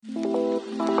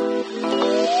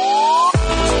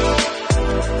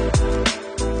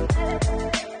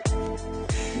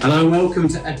Hello and welcome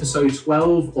to episode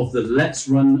 12 of the Let's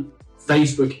Run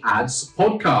Facebook Ads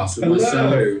podcast with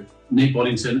myself, Nick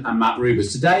Boddington and Matt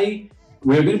Rubers. Today,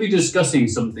 we're going to be discussing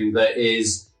something that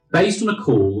is based on a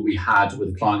call that we had with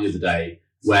a client the other day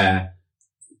where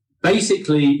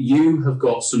basically you have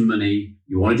got some money,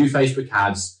 you want to do Facebook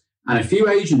ads, and a few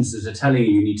agencies are telling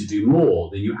you need to do more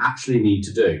than you actually need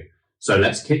to do. So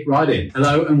let's kick right in.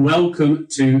 Hello and welcome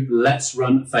to Let's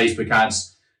Run Facebook Ads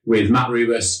with Matt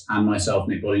Rubus and myself,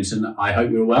 Nick Boddington. I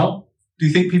hope you're well. Do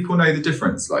you think people know the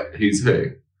difference, like who's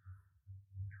who?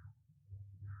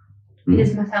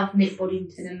 There's myself, Nick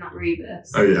Boddington, and Matt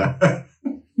Rubus. Oh yeah,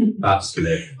 That's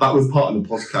Liv. that was part of the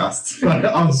podcast.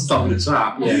 I was just having a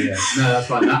chat. Yeah. No, that's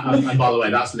fine. And by the way,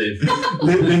 that's Liv.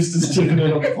 Liv's just tuning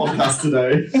in on the podcast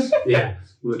today. Yeah.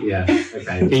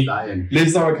 Okay. Keep that in.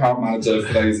 Liv's our account manager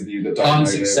for those of you that don't know. I'm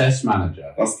success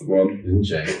manager. That's the one. Isn't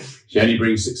she? She only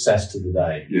brings success to the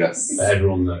day Yes. for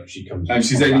everyone that she comes And with.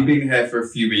 she's only been here for a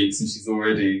few weeks and she's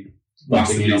already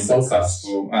Butting in massively on podcasts.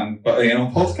 successful and butting in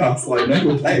on podcasts like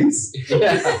no place.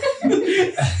 Yeah.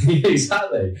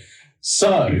 Exactly.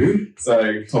 So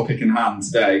topic in hand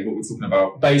today, what we're talking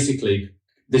about. Basically,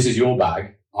 this is your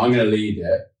bag. I'm going to lead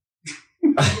it.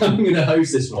 I'm going to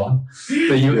host this one.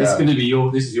 But it's going to be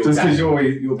this is your Just bag.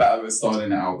 because you're better at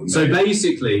styling it out than So me.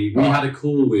 basically, we had a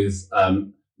call with,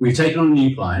 we've taken on a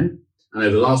new client, and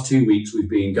over the last 2 weeks, we've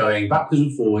been going backwards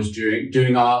and forwards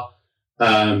doing our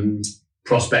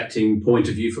prospecting point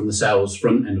of view from the sales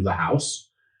front end of the house.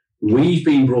 We've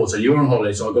been brought in, you were on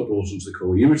holiday, so I got brought onto the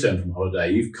call. You returned from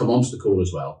holiday, you've come onto the call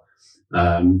as well.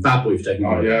 Bad boy for taking Oh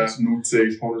holiday. yeah,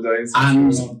 naughty holidays.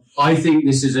 And I think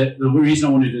this is the reason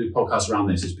I wanted to do a podcast around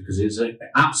this is because it's an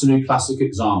absolute classic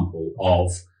example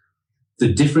of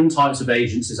the different types of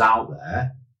agencies out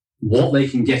there, what they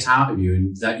can get out of you,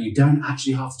 and that you don't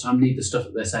actually half the time need the stuff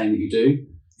that they're saying that you do.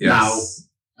 Yes.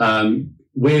 Now,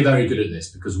 we're very good at this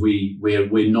because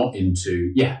we're not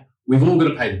into, we've all got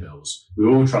to pay the bills.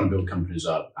 We're all trying to build companies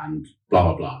up and blah,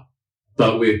 blah, blah.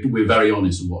 But we're very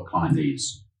honest on what a client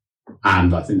needs.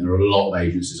 And I think there are a lot of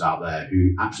agencies out there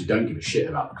who actually don't give a shit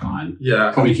about the client.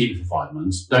 Yeah. Probably keep it for 5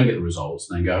 months, don't get the results,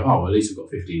 and then go, oh, well, at least we've got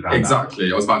 15 grand.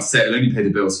 Exactly. I was about to say it'll only pay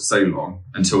the bills for so long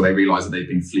until they realise that they've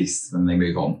been fleeced and then they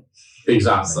move on.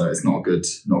 Exactly. So it's not a good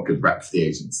rep for the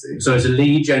agency. So it's a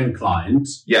lead gen client.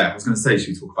 Yeah, I was going to say, should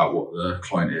we talk about what the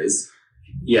client is?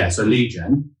 Yeah, so lead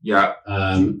gen. Yeah.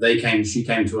 She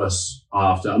came to us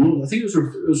after, I think it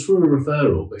was for a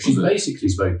referral, but she's basically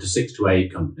spoken to 6 to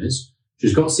 8 companies.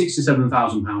 She's got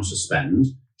 £67,000 to spend.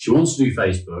 She wants to do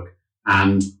Facebook.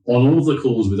 And on all the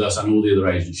calls with us and all the other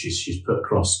agencies, she's put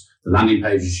across the landing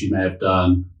pages she may have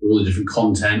done, all the different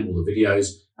content, all the videos.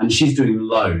 And she's doing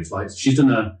loads. Like she's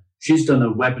done a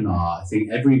webinar, I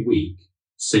think, every week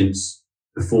since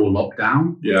before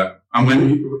lockdown. Yeah. And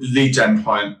when lead gen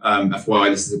client,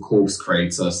 FYI, this is a course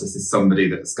creator. So this is somebody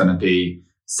that's going to be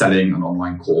selling an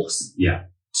online course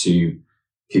to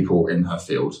people in her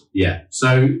field. Yeah.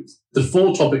 So the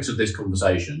 4 topics of this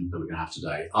conversation that we're going to have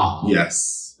today are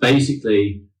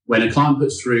basically when a client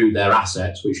puts through their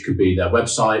assets, which could be their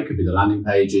website, could be the landing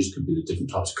pages, could be the different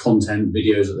types of content,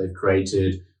 videos that they've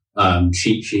created,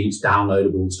 cheat sheets,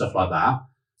 downloadable, stuff like that.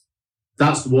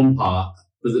 That's the one part.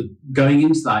 But going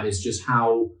into that is just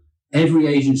how every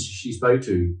agency she spoke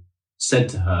to said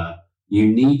to her, you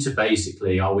need to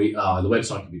basically, the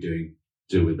website could be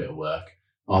do with a bit of work.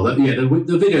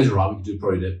 The videos are right, we can do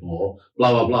probably a bit more,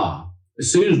 blah, blah, blah.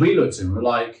 As soon as we looked at him, we're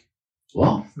like,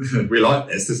 what? We like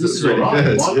this. This is really right.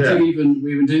 good. Why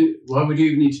would you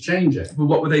even need to change it? Well,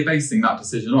 what were they basing that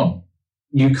decision on?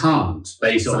 You can't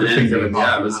base it on anything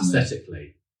apart from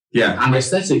aesthetically. Yeah. And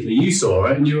aesthetically, you saw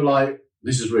it and you were like,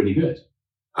 this is really good.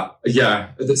 So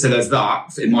there's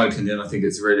that. In my opinion, I think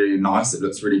it's really nice. It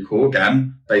looks really cool.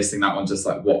 Again, basing that on just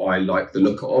like what I like the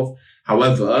look of.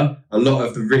 However, a lot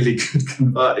of the really good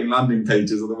converting landing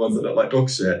pages are the ones that look like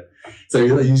dog shit. So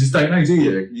you just don't know, do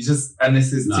you? And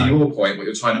this is to your point, what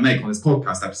you're trying to make on this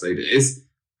podcast episode is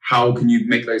how can you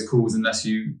make those calls unless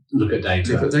you look at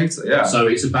data? Yeah. So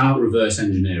it's about reverse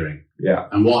engineering. Yeah.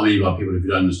 And what I mean by people, if you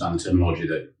don't understand the terminology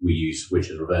that we use, which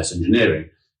is reverse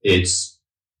engineering, it's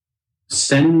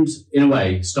start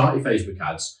your Facebook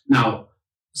ads. Now,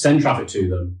 send traffic to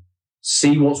them,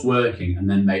 see what's working, and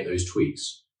then make those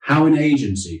tweaks. How an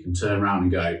agency can turn around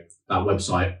and go, that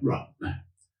website, right, no.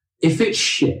 If it's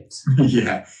shit,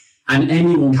 and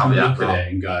anyone can look at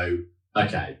it and go,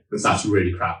 okay, that's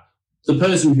really crap. The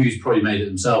person who's probably made it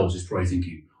themselves is probably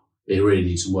thinking, it really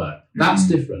needs some work. That's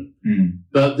different.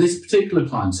 But this particular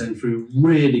client sent through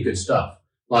really good stuff.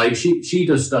 Like she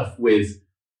does stuff with,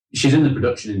 she's in the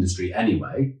production industry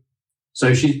anyway,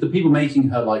 So she's the people making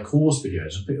her like course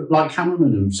videos, like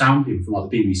cameramen and sound people from like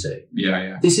the BBC.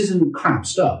 Yeah. This isn't crap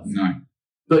stuff. No.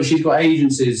 But she's got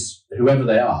agencies, whoever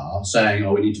they are, saying,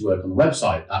 "Oh, we need to work on the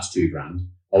website. That's $2,000.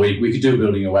 Or we could do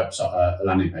building a website, a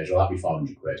landing page. Or that'd be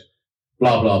 500 quid."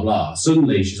 Blah blah blah.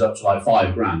 Suddenly she's up to like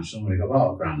 $5,000. She's only got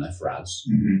about $1,000 left for ads.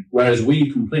 Mm-hmm. Whereas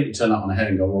we completely turn that on our head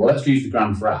and go, "Well, let's use the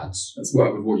 $1,000 for ads. Let's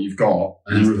work with what you've got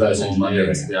and then reverse engineer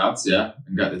into the ads,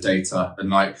 and get the data." And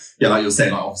like you're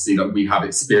saying, like obviously that we have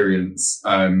experience,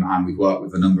 and we've worked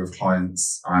with a number of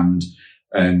clients and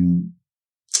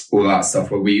all that stuff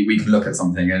where we can look at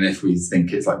something, and if we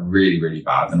think it's like really, really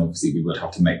bad, then obviously we would have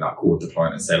to make that call with the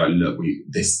client and say like, "Look,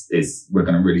 we're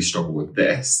going to really struggle with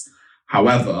this."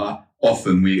 However,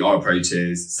 often our approach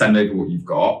is send over what you've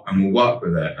got and we'll work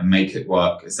with it and make it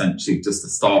work essentially just to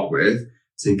start with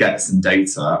to get some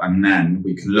data, and then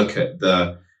we can look at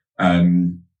the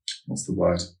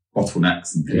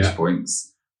bottlenecks and pinch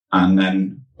points and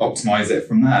then optimize it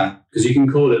from there. Because you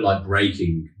can call it like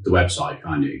breaking the website,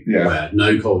 can't you? Yeah. Where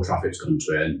no cold traffic's come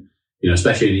to it. And,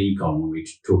 especially in e-com, when we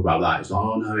talk about that, it's like,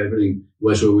 "Oh no, everything,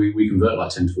 where we convert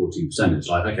like 10 to 14%. It's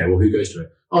like, okay, well, who goes to it?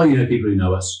 Oh, people who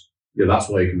know us. Yeah, that's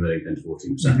why you're converting 10 to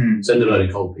 14%. Mm-hmm. Send a load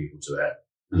of cold people to it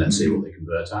and let's see what they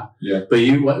convert at. Yeah. But when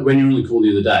you were on the call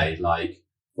the other day, like,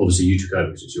 obviously you took over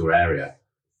because it's your area.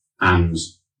 And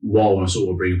what I want to sort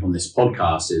of bring up on this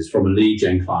podcast is from a lead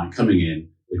gen client coming in,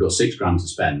 they've got $6,000 to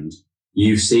spend.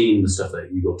 You've seen the stuff that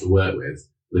you've got to work with.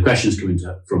 The questions coming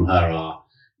from her are,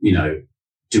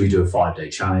 do we do a 5-day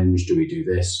challenge? Do we do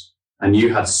this? And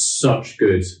you had such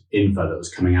good info that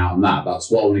was coming out on that. That's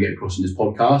what I want to get across in this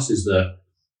podcast is that,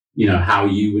 how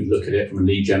you would look at it from a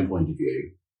lead gen point of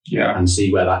view. Yeah. And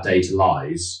see where that data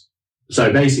lies.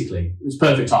 So basically, it's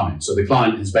perfect timing. So the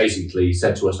client has basically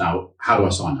said to us now, "How do I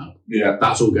sign up?" Yeah.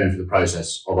 That's all going through the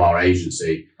process of our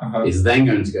agency. Uh-huh. It's then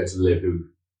going to go to Liv, who's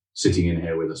sitting in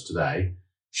here with us today.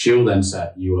 She'll then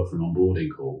set you up for an onboarding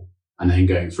call and then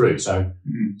going through. So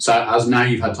as now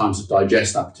you've had time to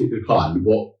digest that particular client,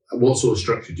 what sort of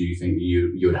structure do you think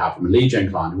you would have from a lead gen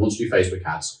client who wants to do Facebook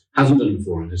ads, hasn't done it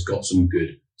before, and has got some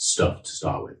good stuff to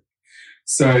start with?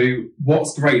 So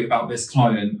what's great about this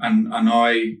client, and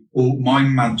my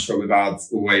mantra with ads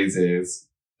always is,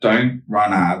 don't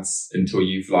run ads until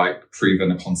you've like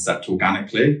proven a concept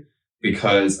organically,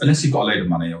 because unless you've got a load of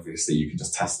money, obviously you can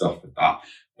just test stuff with that.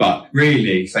 But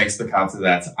really, Facebook ads are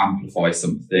there to amplify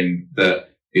something that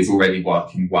is already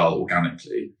working well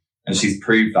organically. And she's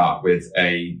proved that with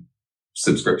a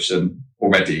subscription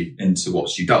already into what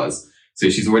she does. So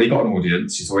she's already got an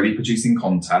audience. She's already producing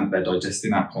content. They're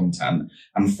digesting that content.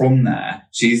 And from there,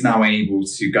 she's now able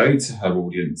to go to her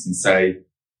audience and say,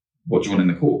 "What do you want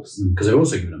in the course?" Because they're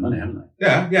also giving her money, haven't they?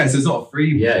 Yeah. So it's not a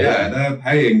free. Yeah. They're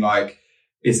paying like,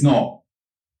 it's not,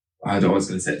 I was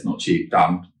going to say it's not cheap.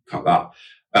 Damn, cut that.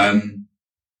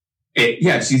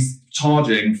 She's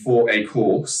charging for a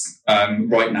course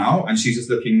right now, and she's just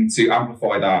looking to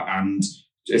amplify that and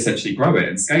essentially grow it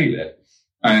and scale it.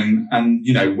 And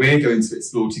we're going to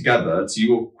explore together, to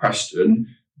your question,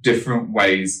 different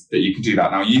ways that you can do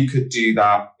that. Now, you could do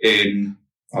that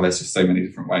there's just so many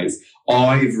different ways.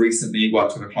 I've recently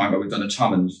worked with a client where we've done a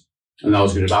challenge. And I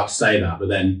was about to say that, but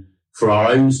then for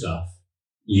our own stuff,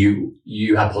 you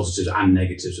have positives and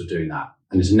negatives of doing that.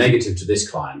 And it's a negative to this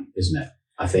client, isn't it?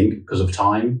 I think because of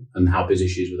time and how busy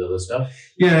she is with other stuff.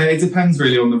 Yeah, it depends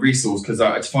really on the resource, because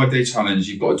it's a 5-day challenge.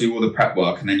 You've got to do all the prep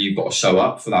work and then you've got to show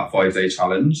up for that 5-day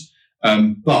challenge.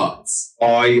 But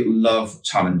I love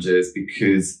challenges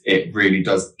because it really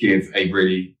does give a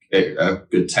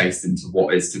good taste into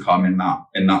what is to come in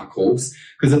that course.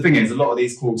 Because the thing is, a lot of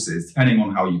these courses, depending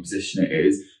on how you position it,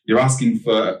 is you're asking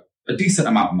for a decent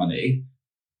amount of money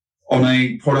on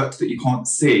a product that you can't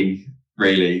see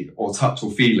really or touch or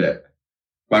feel it.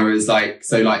 Whereas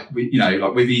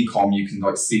with e-com, you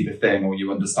can see the thing or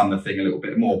you understand the thing a little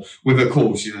bit more. With a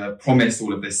course, you're promised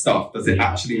all of this stuff. Does it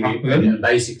actually happen?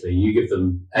 Basically, you give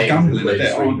them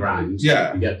 $3,000.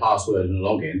 Yeah. You get a password and a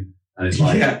login. And it's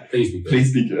like, please be good.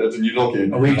 Please be good. And you log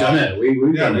in. And we've done it. We've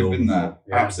been there.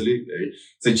 Yeah. Absolutely.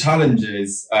 So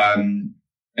challenges,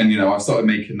 I've started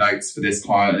making notes for this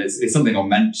client. It's something I'll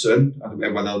mention,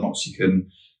 whether or not she can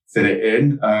fit it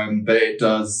in. But it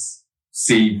does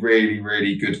see really,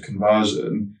 really good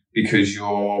conversion because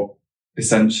you're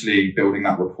essentially building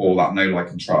that rapport, that know, like,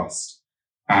 and trust.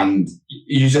 And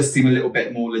you just seem a little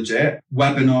bit more legit.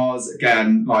 Webinars,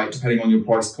 again, depending on your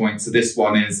price point. So this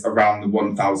one is around the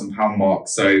 £1,000 mark.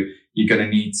 So you're going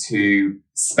to need to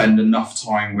spend enough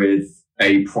time with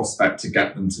a prospect to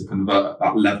get them to convert at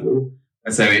that level.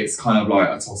 And so it's kind of like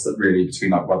a toss up really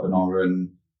between webinar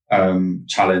and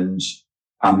challenge.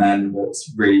 And then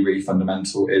what's really, really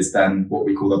fundamental is then what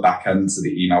we call the back end, so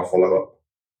the email follow-up.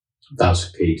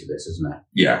 That's key to this, isn't it?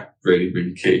 Yeah, really,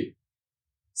 really key.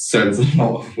 So there's a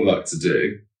lot of work to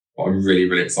do, but I'm really,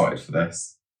 really excited for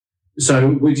this. So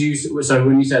when you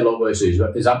say a lot of work to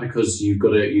do, is that because you're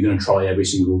going to try every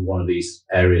single one of these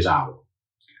areas out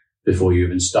before you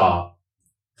even start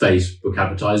Facebook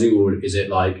advertising? Or is it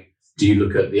like, do you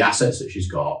look at the assets that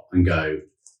she's got and go,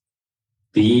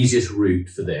 the easiest route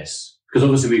for this? Because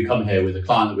obviously we've come here with a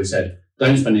client that we said,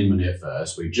 don't spend any money at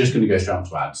first. We're just going to go straight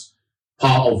onto ads.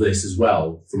 Part of this as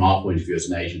well, from our point of view as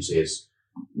an agency, is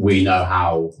you know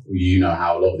how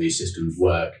a lot of these systems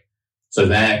work. So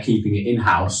they're keeping it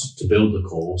in-house to build the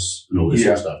course and all this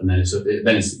sort of stuff. And then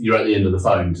you're at the end of the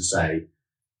phone to say,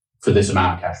 for this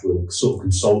amount of cash, we'll sort of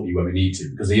consult you when we need to,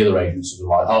 because the other agencies are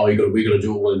like, oh, we got to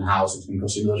do it all in-house. It's going to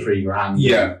cost you another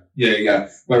 $3,000. Yeah.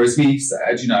 Whereas we've said,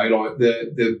 like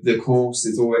the course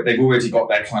is they've already got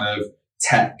their kind of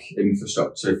tech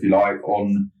infrastructure, if you like,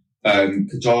 on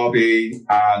Kajabi,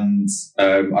 and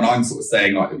I'm sort of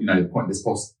saying, like, the point of this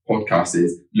podcast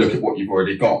is look at what you've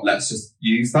already got. Let's just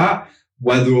use that.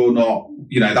 Whether or not,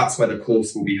 that's where the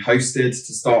course will be hosted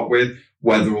to start with.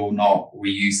 Whether or not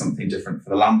we use something different for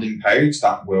the landing page,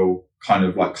 that will kind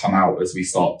of like come out as we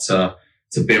start to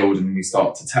build and we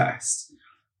start to test.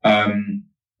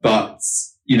 But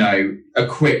a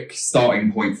quick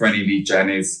starting point for any lead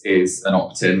gen is an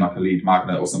opt-in, like a lead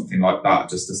magnet or something like that,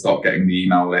 just to start getting the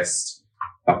email list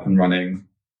up and running.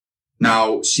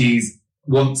 Now, she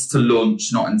wants to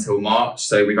launch not until March,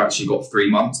 so we've actually got 3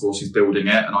 months while she's building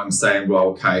it. And I'm saying, well,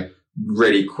 okay,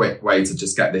 really quick way to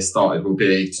just get this started will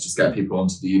be to just get people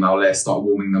onto the email list, start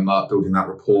warming them up, building that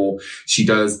rapport. She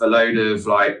does a load of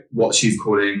like what she's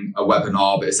calling a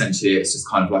webinar, but essentially it's just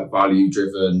kind of like value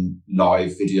driven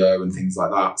live video and things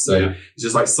like that. So it's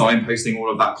just like signposting all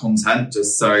of that content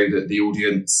just so that the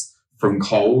audience from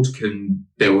cold can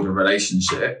build a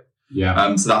relationship.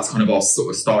 Yeah. So that's kind of our sort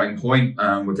of starting point.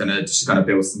 She's gonna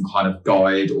build some kind of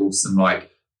guide or some like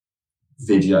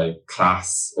video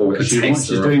class, or she's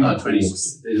doing like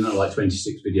 26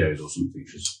 videos or something.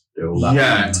 She's doing all that.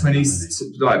 Yeah, 20,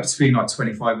 like between like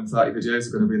 25 and 30 videos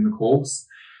are going to be in the course.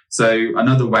 So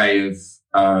another way of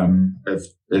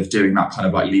doing that kind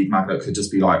of like lead magnet could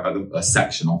just be like a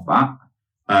section of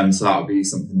that. So that would be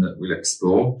something that we'll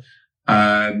explore.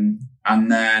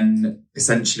 And then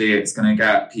essentially it's going to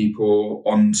get people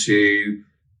onto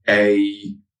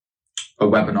a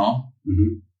webinar.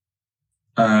 Mm-hmm.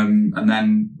 And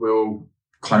then we'll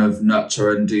kind of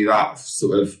nurture and do that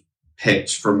sort of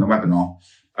pitch from the webinar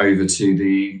over to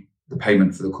the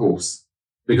payment for the course.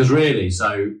 Because really,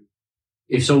 so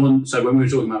when we were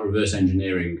talking about reverse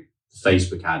engineering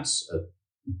Facebook ads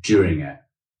during it,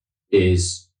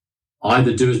 is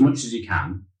either do as much as you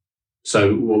can.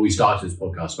 So what we started this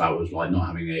podcast about was like not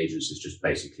having agencies just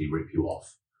basically rip you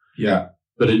off. Yeah.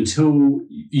 But until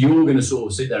you're going to sort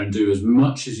of sit there and do as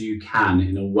much as you can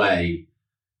in a way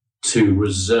to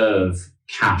reserve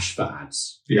cash for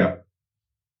ads. Yeah.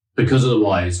 Because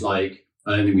otherwise, like,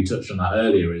 I don't think we touched on that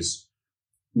earlier, is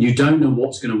you don't know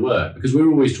what's going to work, because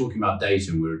we're always talking about data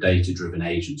and we're a data-driven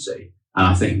agency. And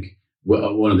I think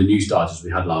one of the new starters we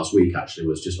had last week actually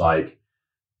was just like,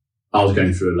 I was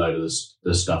going through a load of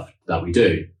the stuff that we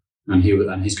do, and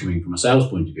he's coming from a sales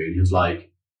point of view, and he was like,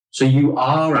 so you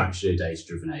are actually a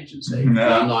data-driven agency. No.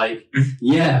 And I'm like,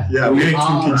 we ain't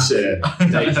talking shit.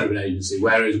 Data-driven agency,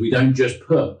 whereas we don't just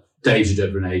put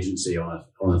data-driven agency on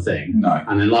a thing. No.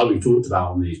 And then like we've talked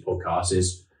about on these podcasts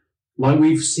is, like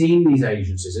we've seen these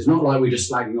agencies. It's not like we're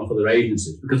just slagging off other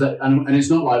agencies, because and it's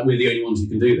not like we're the only ones who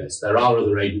can do this. There are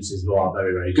other agencies who are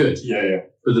very, very good. Yeah.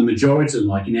 But the majority of them,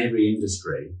 like in every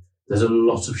industry, there's a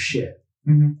lot of shit.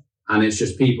 Mm-hmm. And it's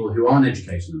just people who aren't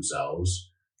educating themselves.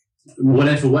 For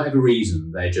whatever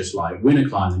reason, they're just like win a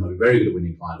client. They might be very good at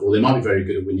winning a client, or they might be very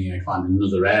good at winning a client in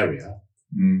another area.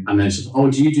 Mm. And then it's just,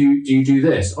 oh, do you do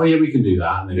this? Oh yeah, we can do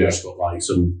that. And then you've just got like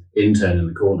some intern in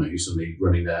the corner who's suddenly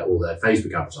running all their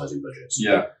Facebook advertising budgets.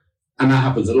 Yeah, and that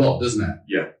happens a lot, doesn't it?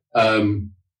 Yeah.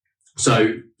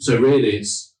 So really,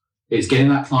 it's getting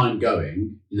that client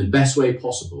going in the best way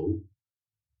possible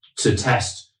to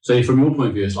test. So from your point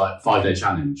of view, it's like 5-day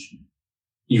challenge.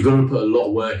 You've got to put a lot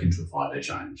of work into a 5-day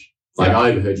challenge. Like I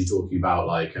overheard you talking about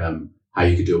like how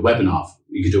you could do a webinar.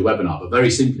 You could do a webinar, but very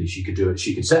simply, she could do it.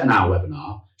 She could set an hour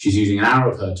webinar. She's using an hour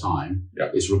of her time. Yeah.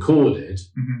 It's recorded.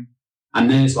 Mm-hmm. And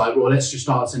then it's like, well, let's just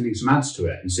start sending some ads to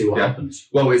it and see what happens.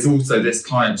 Well, it's also this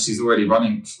client, she's got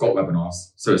webinars.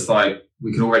 So it's like,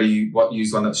 we can already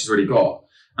use one that she's already got.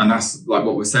 And that's like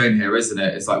what we're saying here, isn't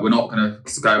it? It's like, we're not going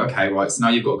to go, okay, right, so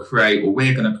now you've got to create, or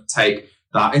we're going to take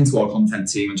that into our content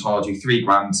team and charge you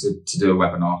 $3,000 to do a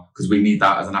webinar because we need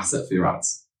that as an asset for your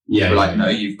ads. Yeah. We're like, no,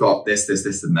 you've got this,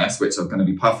 and this, which are going to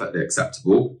be perfectly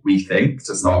acceptable, we think,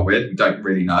 to start with. We don't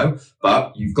really know,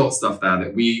 but you've got stuff there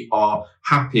that we are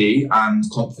happy and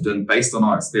confident, based on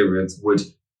our experience, would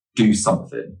do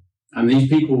something. And these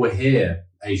people will hear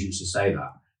agencies say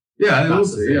that. Yeah, they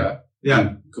also,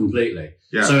 yeah. Completely.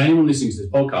 Yeah. So anyone listening to this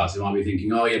podcast, they might be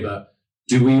thinking, oh, yeah, but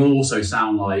do we also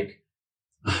sound like...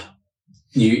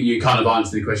 You kind of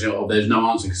answer the question of there's no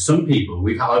answer, because some people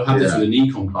I've had this with an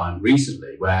e-com client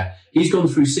recently where he's gone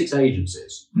through 6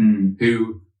 agencies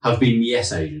who have been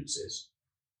yes agencies,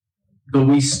 but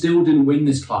we still didn't win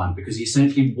this client because he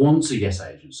essentially wants a yes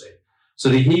agency.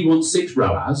 So he wants 6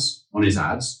 ROAS on his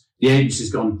ads. The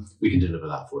agency's gone, we can deliver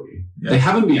that for you. Yeah. They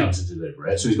haven't been able to deliver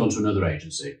it, so he's gone to another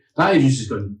agency. That agency's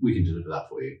gone, we can deliver that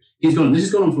for you. This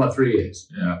has gone on for like 3 years.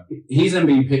 Yeah. He's then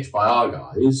being pitched by our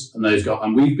guys, and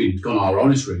we've gone our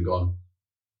honest route and gone,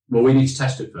 well, we need to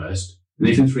test it first. And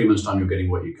if in 3 months' time you're getting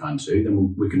what you can to,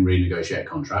 then we can renegotiate a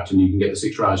contract and you can get the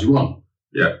 6 ROAS you want.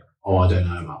 Yeah. Oh, I don't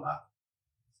know about that.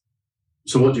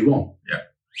 So what do you want?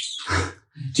 Yeah.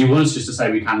 Do you want us just to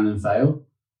say we can and then fail?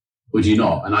 Would you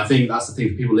not? And I think that's the thing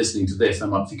for people listening to this. They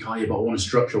might think, oh, yeah, but I want a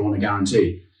structure, I want a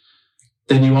guarantee.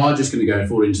 Then you are just going to go and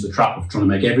fall into the trap of trying to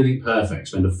make everything perfect,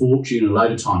 spend a fortune, a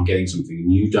load of time getting something,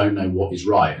 and you don't know what is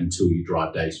right until you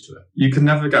drive data to it. You can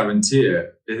never guarantee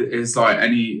it. It's like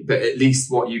but at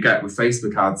least what you get with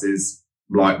Facebook ads is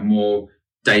like more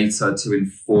data to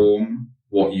inform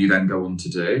what you then go on to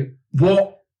do.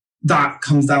 What that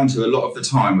comes down to a lot of the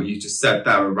time, what you just said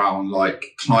there around like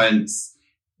clients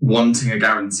wanting a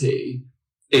guarantee,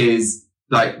 is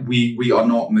like we are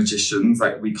not magicians.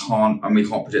 Like we can't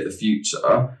predict the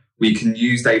future. We can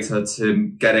use data to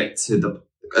get it to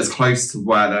as close to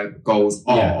where their goals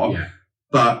are. Yeah.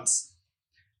 But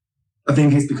I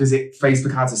think it's because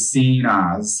Facebook ads are seen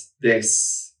as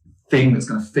this thing that's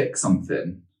going to fix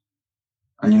something.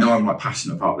 And I'm like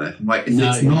passionate about this. I'm like, if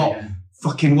it's not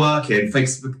fucking working,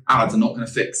 Facebook ads are not going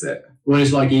to fix it. Well,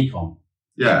 it's like e-com.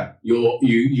 Yeah.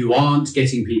 You aren't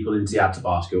getting people into the add to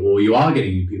basket, or you are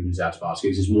getting people into the add to basket,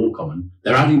 which is more common.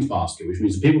 They're adding to basket, which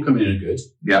means the people coming in are good.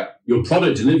 Yeah. Your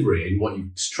product delivery and what you're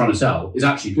trying to sell is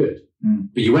actually good.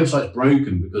 But your website's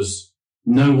broken because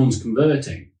no one's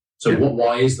converting. So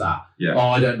why is that? Yeah. Oh,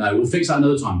 I don't know. We'll fix that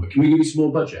another time, but can we give you some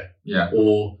more budget? Yeah.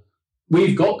 Or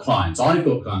I've got clients on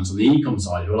the e-com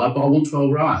side who are like, but I want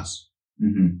 12 ROAS.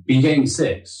 Mm-hmm. But you're getting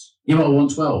 6. Yeah, but I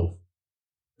want 12.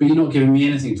 But you're not giving me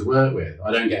anything to work with.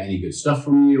 I don't get any good stuff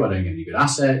from you. I don't get any good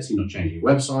assets. You're not changing your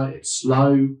website. It's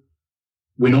slow.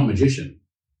 We're not magician.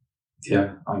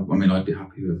 Yeah. I mean, I'd be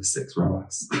happy with a 6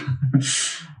 ROAS.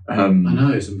 I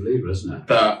know, it's unbelievable, isn't it?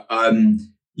 But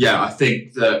I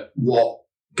think that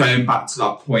going back to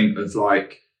that point of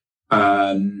like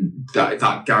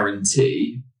that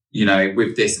guarantee,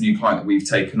 with this new client that we've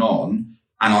taken on,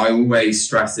 and I always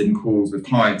stress in calls with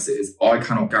clients is I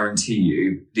cannot guarantee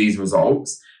you these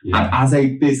results. Yeah. And as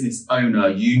a business owner,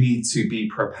 you need to be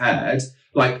prepared.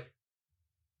 Like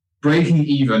breaking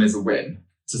even is a win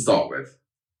to start with.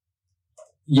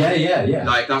 Yeah.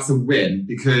 Like that's a win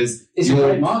because it's a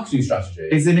great marketing strategy.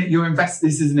 Isn't it?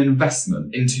 This is an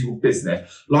investment into your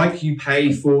business. Like you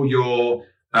pay for your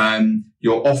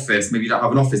office. Maybe you don't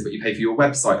have an office, but you pay for your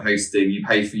website hosting. You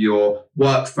pay for your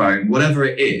work phone, whatever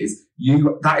it is.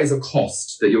 That is a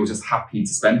cost that you're just happy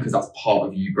to spend because that's part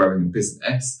of you growing a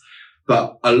business.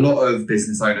 But a lot of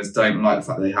business owners don't like the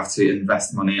fact that they have to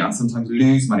invest money and sometimes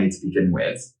lose money to begin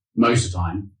with. Most of the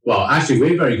time. Well, actually,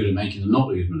 we're very good at making them not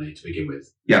lose money to begin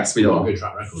with. Yes, we are. A good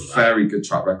track record of that. Very good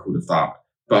track record of that.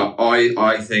 But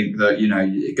I think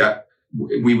that,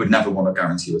 we would never want to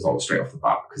guarantee results straight off the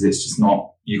bat because it's just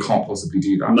not, you can't possibly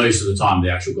do that. Most of the time,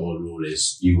 the actual golden rule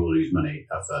is you will lose money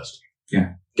at first.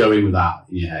 Yeah. Go in with that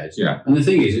in your head. Yeah. And the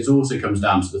thing is, it also comes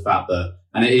down to the fact that,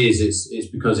 and it's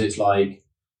because it's like,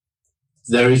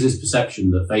 there is this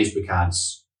perception that Facebook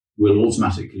ads will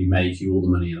automatically make you all the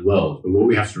money in the world. But what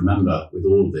we have to remember with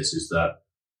all of this is that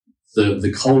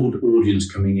the cold audience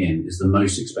coming in is the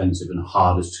most expensive and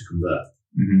hardest to convert,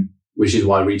 which is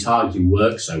why retargeting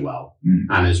works so well.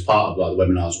 And as part of like the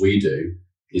webinars we do,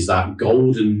 is that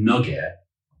golden nugget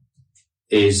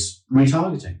is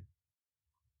retargeting.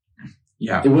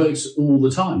 Yeah. It works all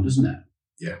the time, doesn't it?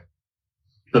 Yeah.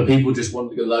 But people just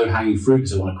want the low-hanging fruit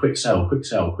because they want a quick sell.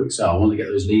 I want to get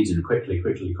those leads in quickly.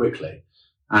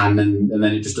 And then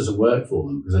it just doesn't work for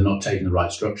them because they're not taking the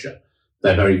right structure.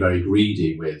 They're very, very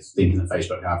greedy with thinking that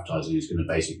Facebook advertising is going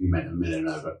to basically make them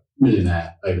a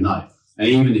millionaire overnight. And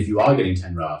even if you are getting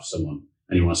 10 ROAS for someone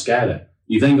and you want to scale it,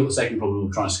 you've then got the second problem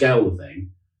of trying to scale the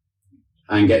thing.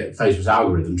 and get Facebook's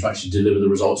algorithm to actually deliver the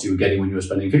results you were getting when you were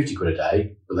spending 50 quid a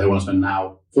day, but they want to spend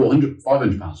now 400,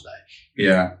 500 pounds a day.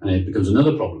 Yeah. And it becomes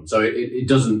another problem. So it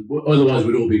doesn't, otherwise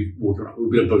we'd all be walking around,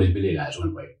 we'd be bullied millionaires,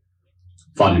 wouldn't we?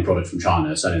 Finding products from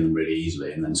China, selling them really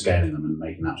easily and then scaling them and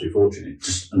making an absolute fortune. It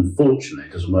just, unfortunately,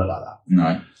 it doesn't work like that.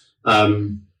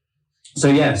 No.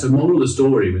 So moral of the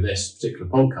story with this particular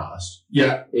podcast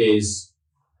is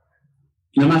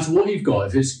no matter what you've got,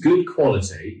 if it's good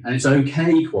quality and it's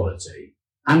okay quality,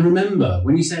 and remember,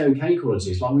 when you say okay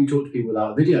quality, it's like when you talk to people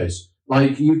about videos.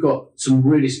 Like you've got some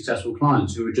really successful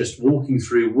clients who are just walking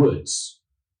through woods,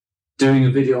 doing a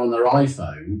video on their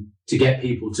iPhone to get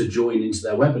people to join into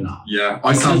their webinar. Yeah.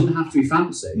 It doesn't have to be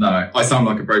fancy. No, I sound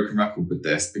like a broken record with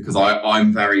this because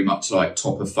I'm very much like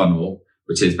top of funnel,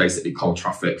 which is basically cold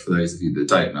traffic for those of you that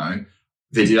don't know.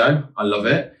 Video, I love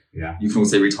it. Yeah. You can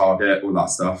also retarget, all that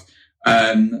stuff.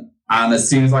 And as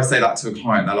soon as I say that to a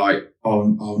client, they're like,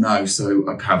 oh no, so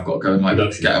okay, I've got to go and like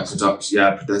get a production.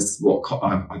 Yeah, there's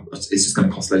it's just going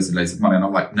to cost loads and loads of money. And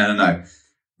I'm like, no.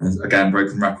 And again,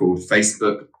 broken record.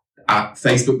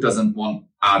 Facebook doesn't want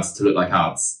ads to look like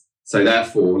ads. So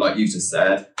therefore, like you just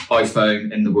said,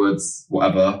 iPhone in the woods,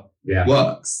 whatever,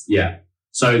 works. Yeah.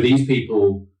 So these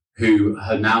people who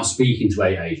are now speaking to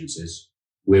 8 agencies,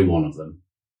 we're one of them.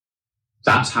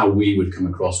 That's how we would come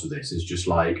across with this, is just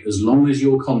like, as long as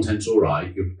your content's all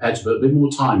right, you're prepared to put a bit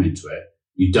more time into it,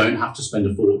 you don't have to spend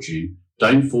a fortune,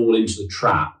 don't fall into the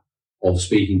trap of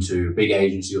speaking to a big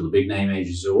agency or the big name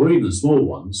agency or even the small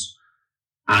ones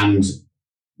and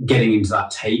getting into that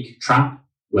take trap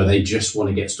where they just want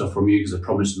to get stuff from you because they're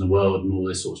promising the world and all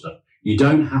this sort of stuff. You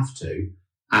don't have to.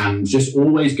 And just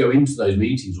always go into those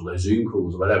meetings or those Zoom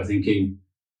calls or whatever thinking,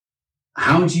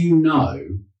 how do you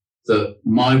know that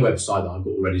my website that I've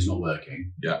got already is not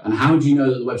working? Yeah. And how do you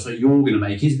know that the website you're going to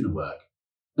make is going to work?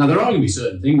 Now, there are going to be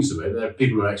certain things to it. There are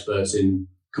people who are experts in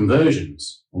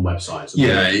conversions on websites.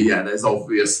 Yeah. There's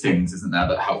obvious things, isn't there,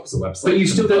 that helps a website. But you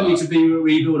still don't need to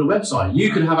rebuild a website.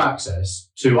 You could have access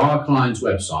to our client's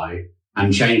website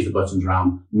and change the buttons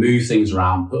around, move things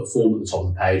around, put a form at the top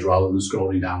of the page rather than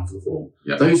scrolling down for the form.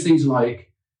 Yeah. Those things are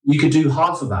like, you could do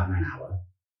half of that in an hour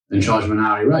and charge them an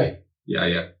hourly rate.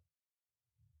 Yeah.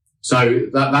 So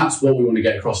that's what we want to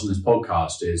get across on this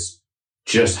podcast is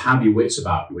just have your wits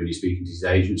about you when you're speaking to these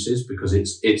agencies, because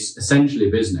it's essentially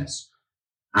a business.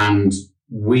 And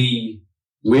we're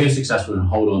successful and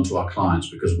hold on to our clients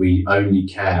because we only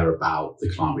care about the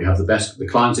client. We have the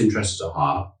client's interests at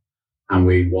heart and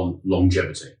we want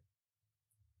longevity.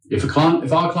 If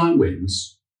our client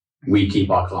wins, we keep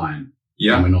our client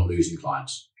and we're not losing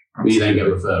clients. Absolutely. We then get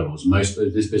referrals. Most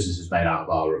of this business is made out of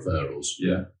our referrals.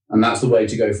 Yeah. And that's the way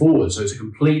to go forward. So it's a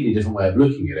completely different way of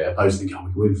looking at it, opposed to thinking,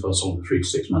 we can win for someone for 3 to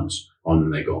 6 months on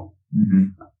and they're gone.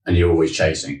 Mm-hmm. And you're always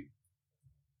chasing.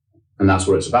 And that's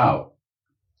what it's about.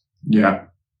 Yeah.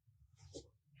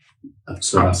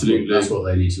 So absolutely. That's what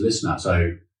they need to listen at.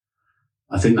 So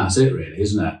I think that's it really,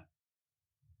 isn't it?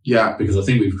 Yeah. Because I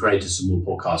think we've created some more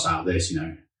podcasts out of this,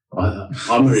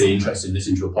 I'm really interested in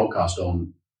listening to a podcast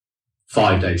on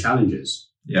 5-day challenges.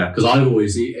 Yeah. Because I've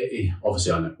always,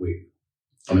 obviously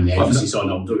I'm in the agency, so I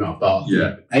know what I'm talking about.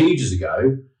 But ages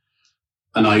ago,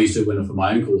 and I used to, when for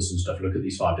my own course and stuff, look at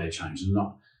these 5-day challenges.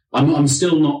 And I'm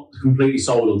still not completely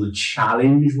sold on the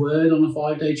challenge word on a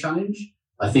 5-day challenge.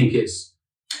 I think it's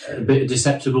a bit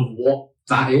deceptive of what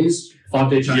that is.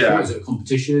 5-day challenge, what, is it a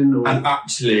competition? Or? And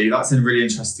actually, that's a really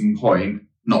interesting point.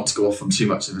 Not to go off on too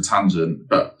much of a tangent,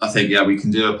 but I think, we can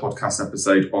do a podcast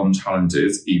episode on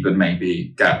challenges, even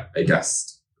maybe get a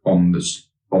guest on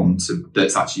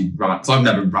that's actually ran, because I've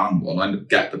never ran one. I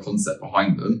get the concept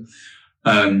behind them.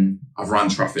 I've ran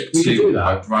traffic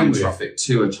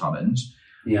to a challenge.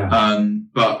 Yeah.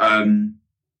 But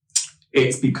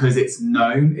it's because it's a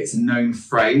known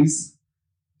phrase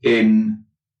in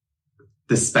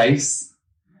the space.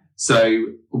 So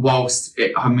whilst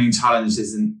challenge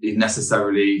isn't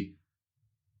necessarily,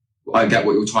 I get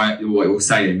what you're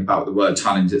saying about the word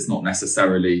challenge. It's not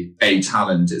necessarily a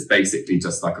challenge. It's basically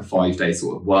just like a 5-day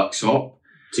sort of workshop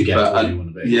to get to where you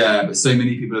want to be. Yeah, but so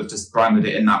many people have just branded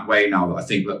it in that way now that I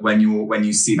think that when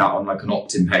you see that on like an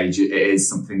opt-in page, it is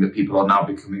something that people are now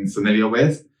becoming familiar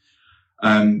with.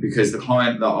 Because the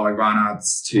client that I ran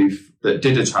ads to that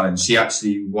did a challenge, she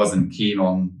actually wasn't keen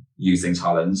on using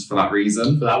challenge for that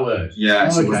reason. For that word? Yeah,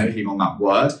 she wasn't keen on that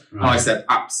word. Right. And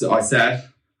I said,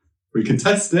 we can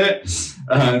test it,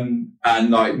 and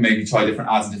like maybe try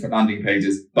different ads and different landing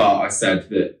pages. But I said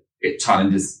that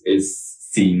challenge is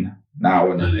seen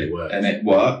now and it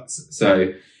works.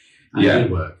 So and it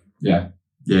did work. Yeah.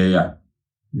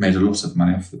 Made a lot of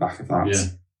money off the back of that.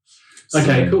 Yeah.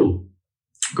 Okay, cool.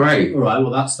 Great. All right.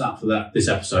 Well, that's that for this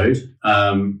episode.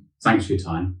 Thanks for your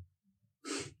time.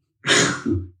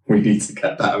 We need to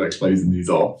get better at closing these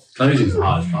off. Closing's the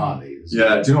hardest part of these.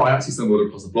 Yeah, do you know what? I actually stumbled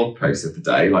across a blog post of the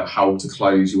day, like how to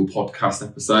close your podcast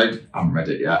episode. I haven't read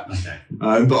it yet. Okay.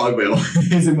 But I will.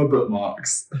 It's in my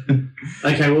bookmarks.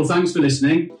 Okay, well, thanks for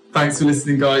listening. Thanks for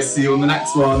listening, guys. See you on the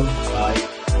next one. Bye.